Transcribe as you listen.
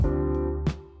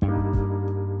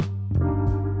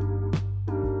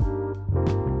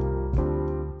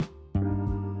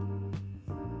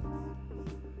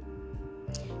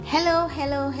Hello,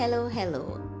 hello, hello,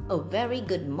 hello. A very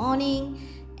good morning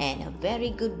and a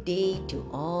very good day to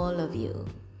all of you.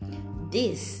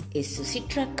 This is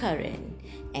Susitra Karan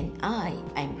and I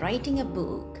am writing a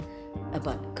book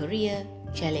about career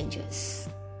challenges.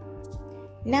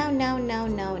 Now,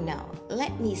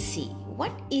 let me see.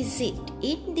 What is it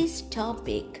in this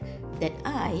topic that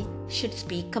I should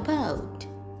speak about?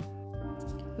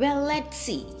 Well, let's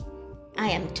see. I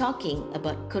am talking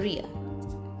about career.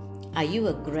 Are you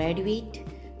a graduate?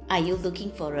 Are you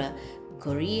looking for a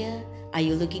career? Are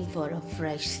you looking for a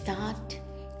fresh start?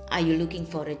 Are you looking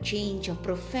for a change of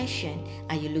profession?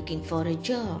 Are you looking for a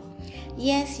job?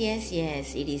 Yes,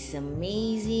 it is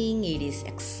amazing, it is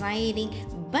exciting,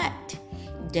 but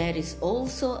there is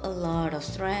also a lot of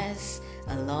stress,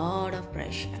 a lot of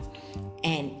pressure.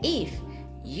 And if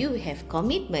you have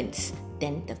commitments,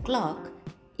 then the clock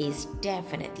is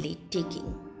definitely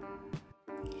ticking.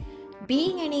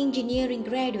 Being an engineering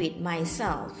graduate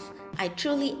myself, I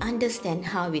truly understand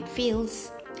how it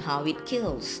feels, how it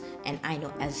kills, and I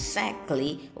know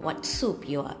exactly what soup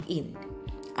you are in.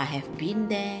 I have been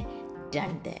there,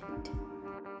 done that.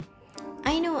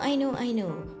 I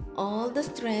know. All the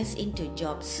stress into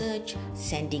job search,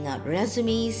 sending out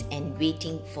resumes and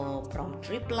waiting for prompt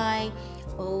reply.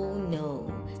 Oh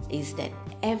no, is that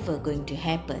ever going to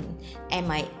happen? Am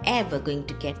I ever going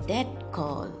to get that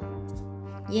call?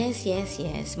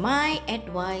 Yes. My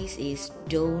advice is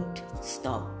don't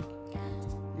stop.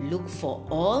 Look for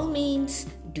all means,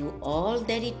 do all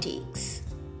that it takes.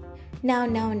 Now,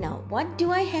 what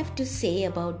do I have to say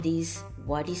about this?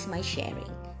 What is my sharing?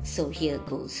 So here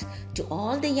goes. To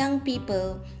all the young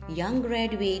people, young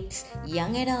graduates,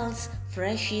 young adults,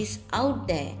 freshies out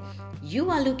there,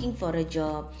 you are looking for a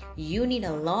job, you need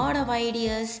a lot of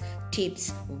ideas,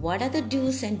 tips, what are the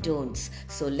do's and don'ts.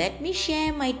 So let me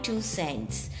share my 2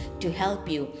 cents to help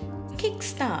you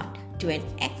kickstart to an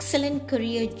excellent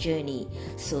career journey.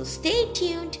 So stay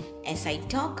tuned as I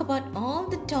talk about all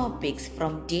the topics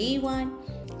from day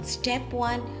 1, step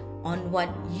 1 on what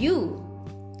you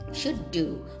should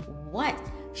do, what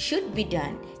should be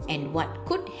done, and what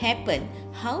could happen,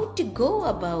 how to go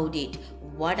about it.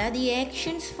 What are the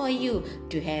actions for you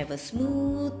to have a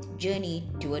smooth journey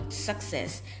towards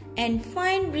success and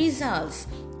find results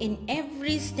in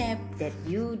every step that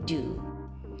you do?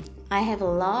 I have a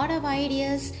lot of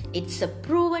ideas. It's a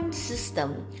proven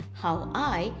system how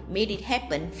I made it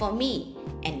happen for me.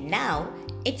 And now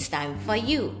it's time for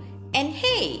you. And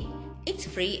hey, it's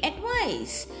free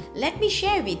advice. Let me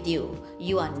share with you.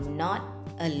 You are not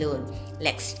alone.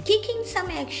 Let's kick in some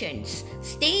actions.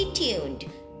 Stay tuned.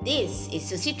 This is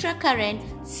Susitra Karan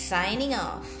signing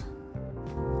off.